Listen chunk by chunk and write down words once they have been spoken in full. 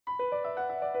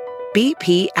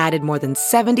BP added more than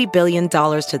 $70 billion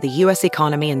to the U.S.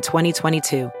 economy in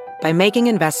 2022 by making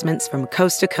investments from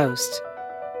coast to coast.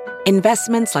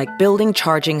 Investments like building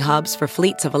charging hubs for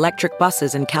fleets of electric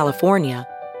buses in California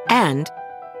and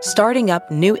starting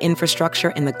up new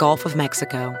infrastructure in the Gulf of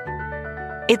Mexico.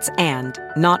 It's and,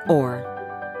 not or.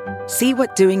 See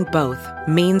what doing both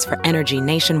means for energy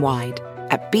nationwide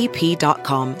at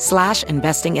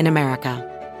bp.com/investing in America.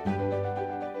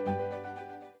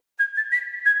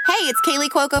 Hey, it's Kaylee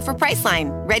Cuoco for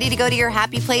Priceline. Ready to go to your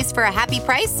happy place for a happy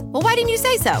price? Well, why didn't you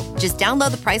say so? Just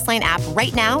download the Priceline app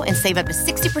right now and save up to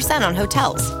 60% on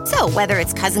hotels. So whether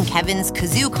it's Cousin Kevin's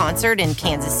Kazoo Concert in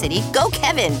Kansas City, go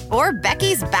Kevin, or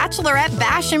Becky's Bachelorette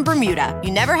Bash in Bermuda,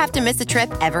 you never have to miss a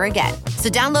trip ever again. So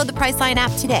download the Priceline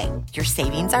app today. Your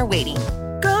savings are waiting.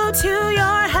 Go to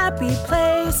your happy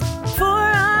place for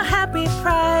a happy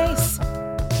price.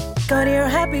 Go to your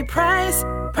happy price,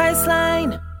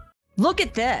 Priceline. Look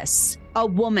at this. A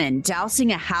woman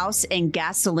dousing a house in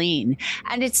gasoline.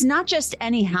 And it's not just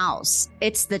any house.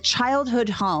 It's the childhood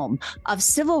home of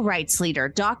civil rights leader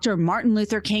Dr. Martin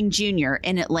Luther King Jr.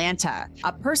 in Atlanta.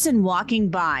 A person walking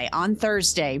by on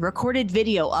Thursday recorded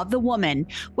video of the woman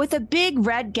with a big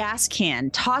red gas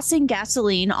can tossing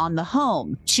gasoline on the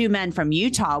home. Two men from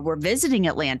Utah were visiting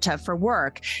Atlanta for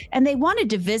work, and they wanted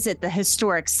to visit the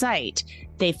historic site.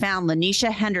 They found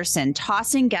Lanisha Henderson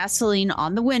tossing gasoline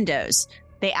on the windows.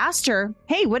 They asked her,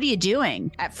 "Hey, what are you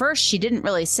doing?" At first, she didn't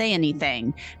really say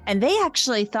anything, and they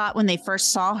actually thought when they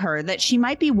first saw her that she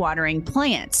might be watering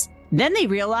plants. Then they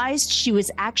realized she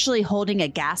was actually holding a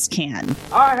gas can.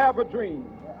 I have a dream.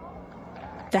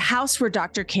 The house where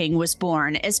Dr. King was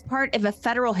born is part of a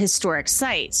federal historic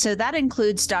site, so that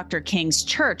includes Dr. King's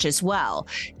church as well.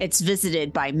 It's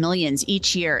visited by millions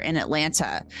each year in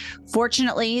Atlanta.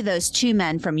 Fortunately, those two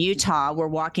men from Utah were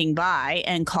walking by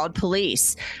and called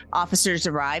police. Officers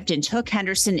arrived and took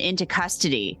Henderson into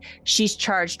custody. She's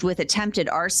charged with attempted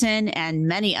arson, and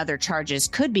many other charges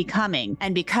could be coming.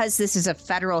 And because this is a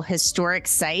federal historic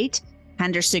site,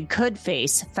 Henderson could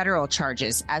face federal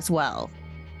charges as well.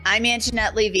 I'm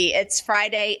Anjanette Levy. It's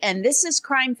Friday, and this is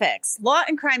Crime Fix, Law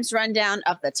and Crime's rundown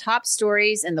of the top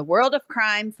stories in the world of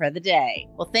crime for the day.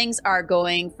 Well, things are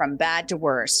going from bad to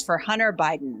worse for Hunter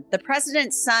Biden. The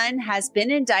president's son has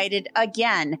been indicted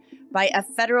again by a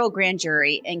federal grand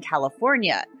jury in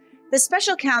California. The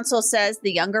special counsel says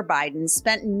the younger Biden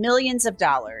spent millions of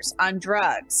dollars on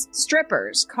drugs,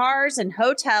 strippers, cars, and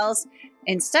hotels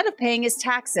instead of paying his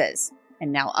taxes.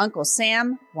 And now Uncle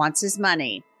Sam wants his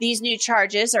money. These new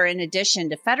charges are in addition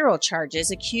to federal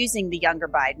charges accusing the younger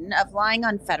Biden of lying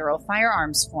on federal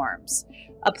firearms forms.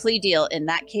 A plea deal in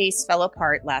that case fell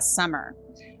apart last summer.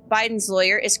 Biden's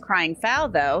lawyer is crying foul,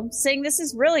 though, saying this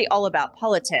is really all about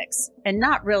politics and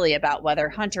not really about whether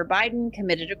Hunter Biden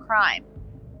committed a crime.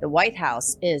 The White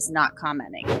House is not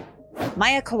commenting.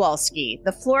 Maya Kowalski,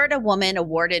 the Florida woman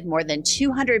awarded more than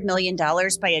 $200 million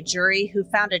by a jury who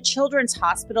found a children's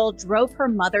hospital drove her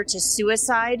mother to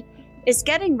suicide, is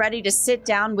getting ready to sit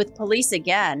down with police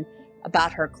again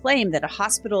about her claim that a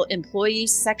hospital employee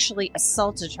sexually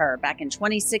assaulted her back in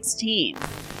 2016.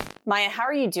 Maya, how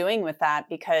are you doing with that?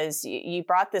 Because you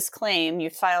brought this claim, you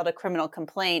filed a criminal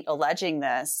complaint alleging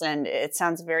this, and it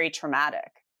sounds very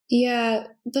traumatic. Yeah,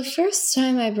 the first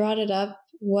time I brought it up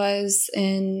was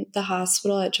in the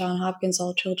hospital at Johns Hopkins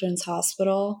All Children's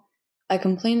Hospital. I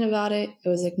complained about it. It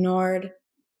was ignored.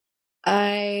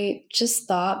 I just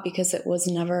thought because it was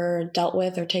never dealt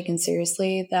with or taken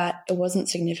seriously that it wasn't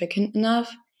significant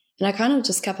enough. And I kind of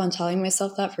just kept on telling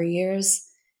myself that for years.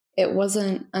 It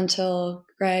wasn't until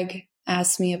Greg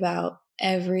asked me about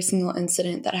every single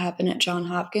incident that happened at Johns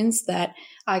Hopkins that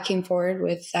I came forward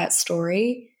with that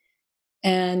story.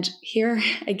 And here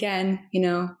again,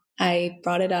 I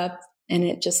brought it up and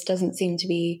it just doesn't seem to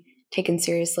be taken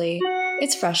seriously.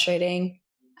 It's frustrating.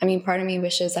 I mean, part of me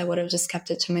wishes I would have just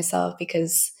kept it to myself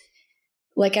because,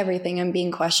 like everything, I'm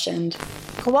being questioned.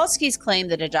 Kowalski's claim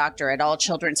that a doctor at All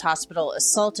Children's Hospital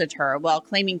assaulted her while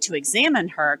claiming to examine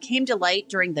her came to light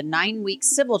during the 9-week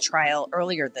civil trial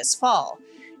earlier this fall.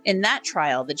 In that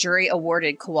trial, the jury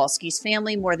awarded Kowalski's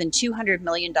family more than $200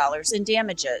 million in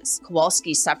damages.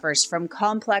 Kowalski suffers from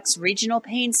complex regional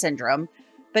pain syndrome,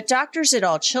 but doctors at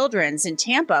All Children's in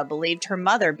Tampa believed her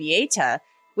mother, Beata,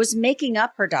 was making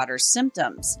up her daughter's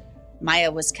symptoms.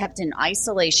 Maya was kept in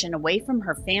isolation away from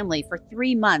her family for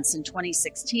 3 months in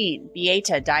 2016.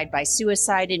 Beata died by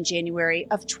suicide in January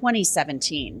of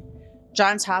 2017.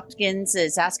 Johns Hopkins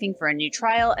is asking for a new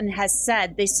trial and has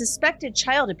said they suspected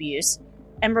child abuse,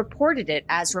 and reported it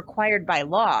as required by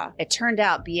law. It turned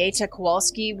out Beata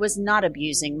Kowalski was not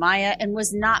abusing Maya and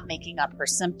was not making up her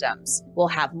symptoms. We'll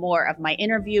have more of my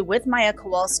interview with Maya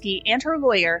Kowalski and her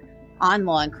lawyer on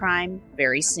Law and Crime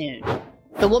very soon.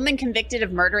 The woman convicted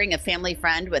of murdering a family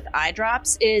friend with eye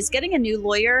drops is getting a new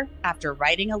lawyer after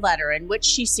writing a letter in which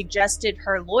she suggested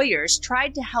her lawyers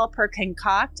tried to help her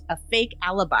concoct a fake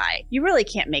alibi. You really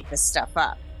can't make this stuff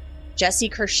up. Jessie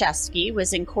Kershevsky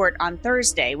was in court on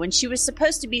Thursday when she was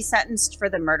supposed to be sentenced for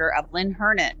the murder of Lynn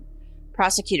Hernan.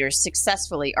 Prosecutors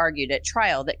successfully argued at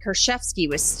trial that Kershevsky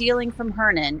was stealing from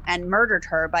Hernan and murdered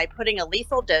her by putting a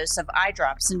lethal dose of eye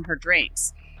drops in her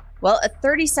drinks. Well, a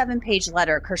 37-page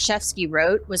letter Kershevsky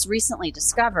wrote was recently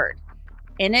discovered.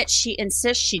 In it, she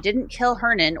insists she didn't kill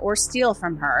Hernan or steal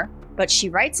from her, but she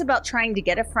writes about trying to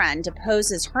get a friend to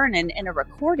pose as Hernan in a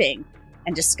recording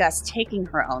and discuss taking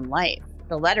her own life.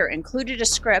 The letter included a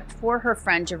script for her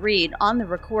friend to read on the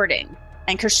recording.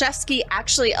 And Kershevsky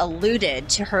actually alluded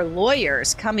to her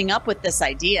lawyers coming up with this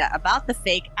idea about the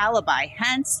fake alibi,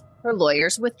 hence her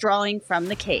lawyers withdrawing from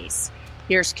the case.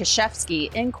 Here's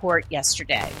Kershevsky in court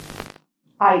yesterday.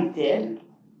 I did.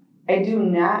 I do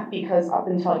not, because up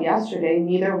until yesterday,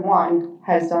 neither one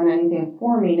has done anything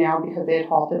for me now because they had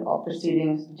halted all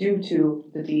proceedings due to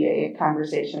the DA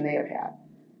conversation they have had.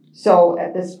 So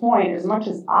at this point, as much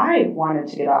as I wanted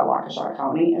to get out of Waukesha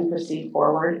County and proceed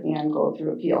forward and go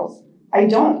through appeals, I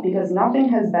don't, because nothing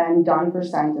has been done for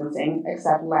sentencing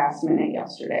except last minute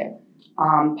yesterday.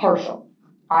 Partial.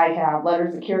 I have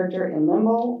letters of character in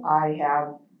limbo. I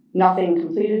have nothing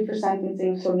completed for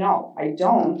sentencing. So no, I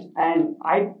don't. And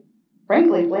I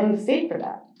frankly blame the state for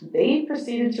that. They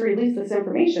proceeded to release this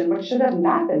information, which should have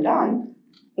not been done.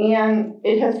 And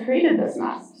it has created this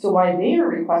mess. So while they are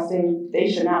requesting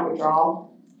they should not withdraw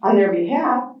on their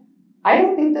behalf, I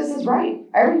don't think this is right.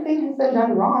 Everything has been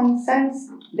done wrong since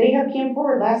they have came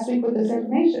forward last week with this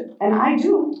information. And I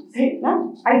do say,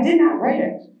 no, I did not write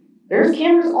it. There's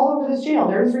cameras all over this jail.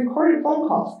 There's recorded phone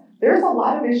calls. There's a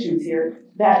lot of issues here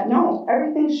that, no,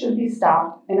 everything should be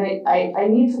stopped. And I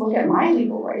need to look at my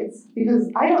legal rights because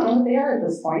I don't know what they are at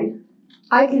this point.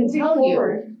 I can tell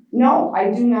you, no,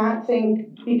 I do not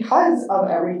think because of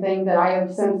everything that I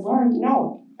have since learned,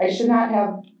 no, I should not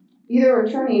have either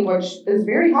attorney, which is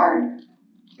very hard,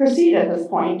 proceed at this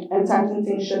point, and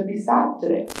sentencing should be stopped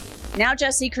today. Now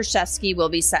Jessie Kershevsky will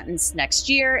be sentenced next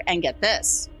year, and get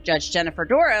this. Judge Jennifer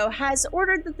Doro has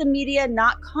ordered that the media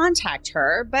not contact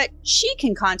her, but she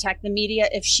can contact the media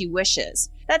if she wishes.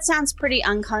 That sounds pretty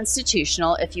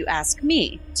unconstitutional if you ask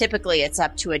me. Typically, it's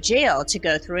up to a jail to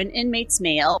go through an inmate's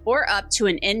mail or up to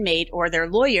an inmate or their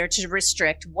lawyer to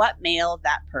restrict what mail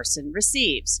that person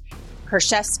receives.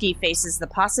 Kershevsky faces the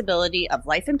possibility of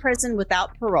life in prison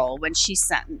without parole when she's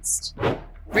sentenced.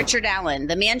 Richard Allen,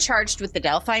 the man charged with the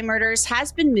Delphi murders,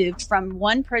 has been moved from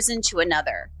one prison to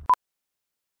another.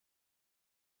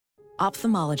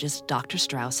 Ophthalmologist Dr.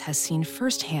 Strauss has seen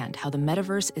firsthand how the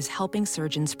metaverse is helping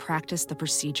surgeons practice the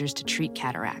procedures to treat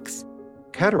cataracts.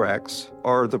 Cataracts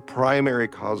are the primary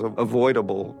cause of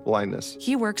avoidable blindness.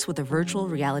 He works with a virtual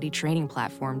reality training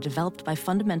platform developed by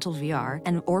Fundamental VR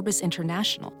and Orbis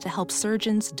International to help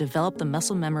surgeons develop the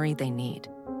muscle memory they need.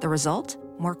 The result?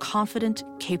 More confident,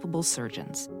 capable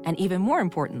surgeons. And even more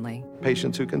importantly,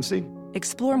 patients who can see.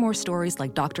 Explore more stories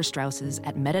like Dr. Strauss's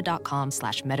at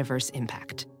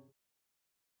meta.com/metaverseimpact.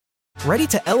 Ready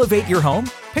to elevate your home?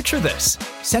 Picture this: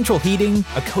 central heating,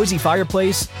 a cozy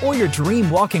fireplace, or your dream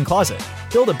walk-in closet.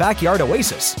 Build a backyard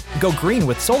oasis, go green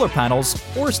with solar panels,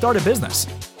 or start a business.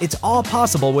 It's all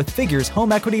possible with Figure's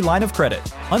home equity line of credit.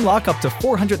 Unlock up to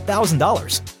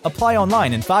 $400,000. Apply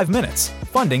online in 5 minutes.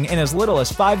 Funding in as little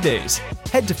as 5 days.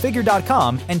 Head to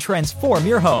Figure.com and transform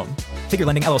your home. Figure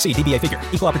Lending LLC, DBA Figure,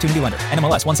 Equal Opportunity Lender,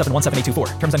 NMLS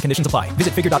 1717824. Terms and conditions apply.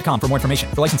 Visit Figure.com for more information.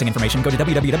 For licensing information, go to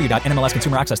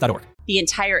www.nmlsconsumeraccess.org. The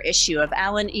entire issue of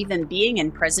Allen even being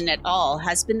in prison at all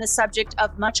has been the subject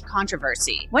of much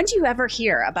controversy. When do you ever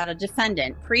hear about a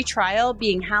defendant pre-trial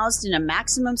being housed in a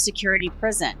maximum security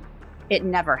prison? It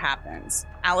never happens.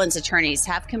 Allen's attorneys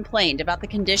have complained about the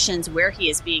conditions where he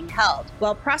is being held,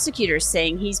 while prosecutors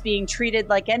saying he's being treated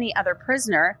like any other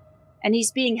prisoner and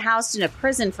he's being housed in a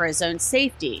prison for his own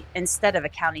safety instead of a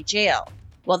county jail.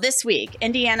 Well, this week,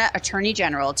 Indiana Attorney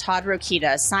General Todd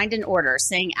Rokita signed an order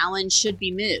saying Allen should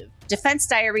be moved. Defense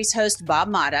Diaries host Bob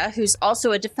Mata, who's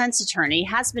also a defense attorney,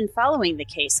 has been following the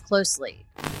case closely.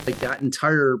 Like that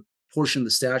entire portion of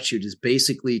the statute is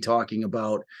basically talking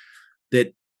about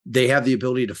that they have the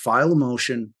ability to file a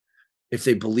motion if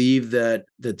they believe that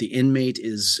the inmate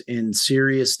is in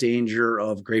serious danger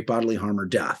of great bodily harm or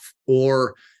death,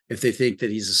 or if they think that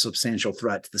he's a substantial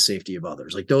threat to the safety of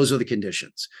others. Like those are the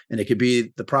conditions. And it could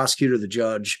be the prosecutor, the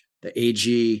judge, the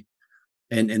AG,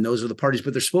 and those are the parties,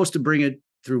 but they're supposed to bring it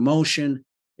through motion.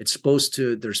 They're supposed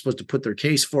to put their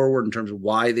case forward in terms of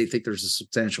why they think there's a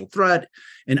substantial threat.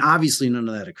 And obviously none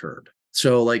of that occurred.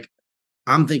 So like,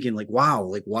 I'm thinking like, wow,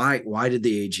 like why did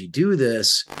the AG do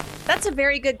this? That's a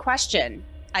very good question.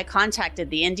 I contacted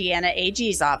the Indiana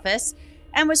AG's office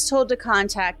and was told to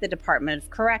contact the Department of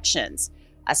Corrections.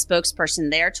 A spokesperson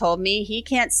there told me he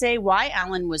can't say why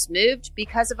Allen was moved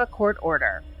because of a court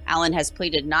order. Allen has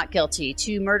pleaded not guilty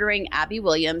to murdering Abby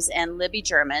Williams and Libby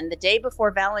German the day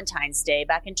before Valentine's Day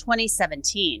back in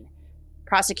 2017.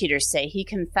 Prosecutors say he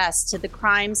confessed to the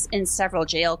crimes in several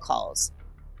jail calls.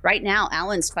 Right now,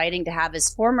 Allen's fighting to have his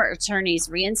former attorneys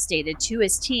reinstated to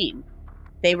his team.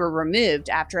 They were removed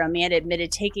after a man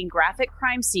admitted taking graphic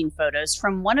crime scene photos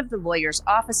from one of the lawyer's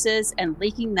offices and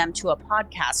leaking them to a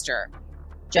podcaster.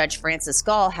 Judge Frances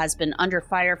Gall has been under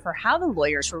fire for how the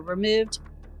lawyers were removed.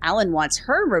 Allen wants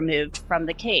her removed from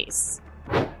the case.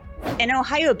 An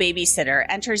Ohio babysitter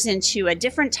enters into a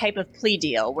different type of plea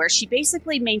deal where she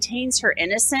basically maintains her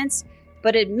innocence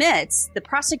but admits the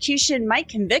prosecution might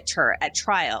convict her at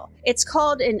trial. It's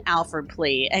called an Alford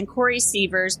plea, and Corey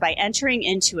Sievers, by entering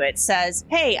into it, says,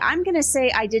 hey, I'm going to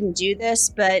say I didn't do this,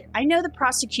 but I know the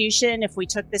prosecution, if we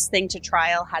took this thing to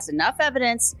trial, has enough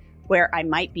evidence where I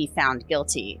might be found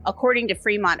guilty. According to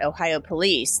Fremont, Ohio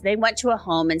police, they went to a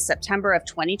home in September of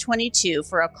 2022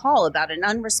 for a call about an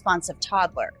unresponsive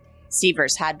toddler.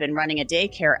 Sievers had been running a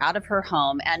daycare out of her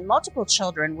home, and multiple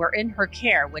children were in her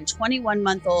care when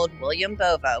 21-month-old William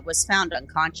Bova was found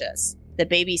unconscious. The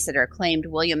babysitter claimed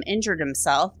William injured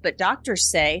himself, but doctors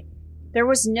say there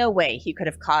was no way he could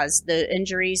have caused the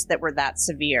injuries that were that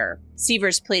severe.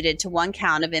 Sievers pleaded to 1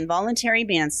 count of involuntary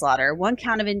manslaughter, 1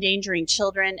 count of endangering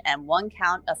children, and 1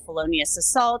 count of felonious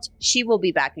assault. She will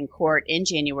be back in court in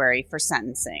January for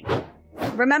sentencing.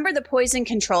 Remember the poison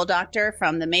control doctor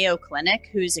from the Mayo Clinic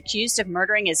who's accused of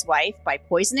murdering his wife by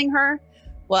poisoning her?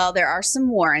 Well, there are some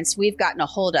warrants we've gotten a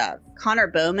hold of. Connor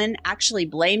Bowman actually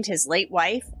blamed his late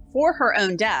wife for her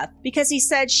own death because he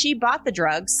said she bought the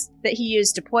drugs that he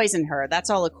used to poison her. That's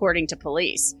all according to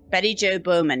police. Betty Jo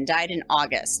Bowman died in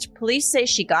August. Police say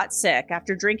she got sick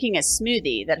after drinking a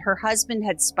smoothie that her husband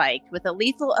had spiked with a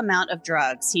lethal amount of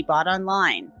drugs he bought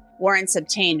online. Warrants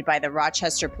obtained by the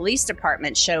Rochester Police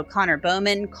Department show Connor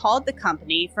Bowman called the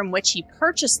company from which he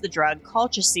purchased the drug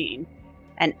colchicine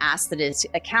and asked that his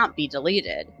account be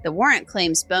deleted. The warrant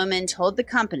claims Bowman told the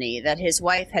company that his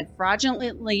wife had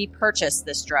fraudulently purchased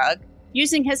this drug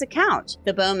using his account.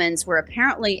 The Bowmans were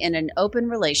apparently in an open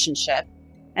relationship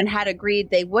and had agreed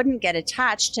they wouldn't get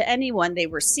attached to anyone they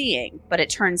were seeing. But it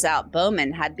turns out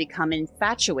Bowman had become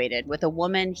infatuated with a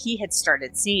woman he had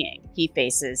started seeing. He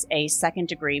faces a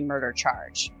second-degree murder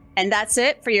charge. And that's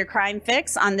it for your Crime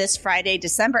Fix on this Friday,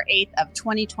 December 8th of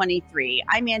 2023.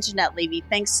 I'm Anjanette Levy.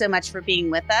 Thanks so much for being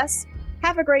with us.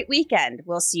 Have a great weekend.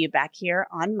 We'll see you back here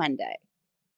on Monday.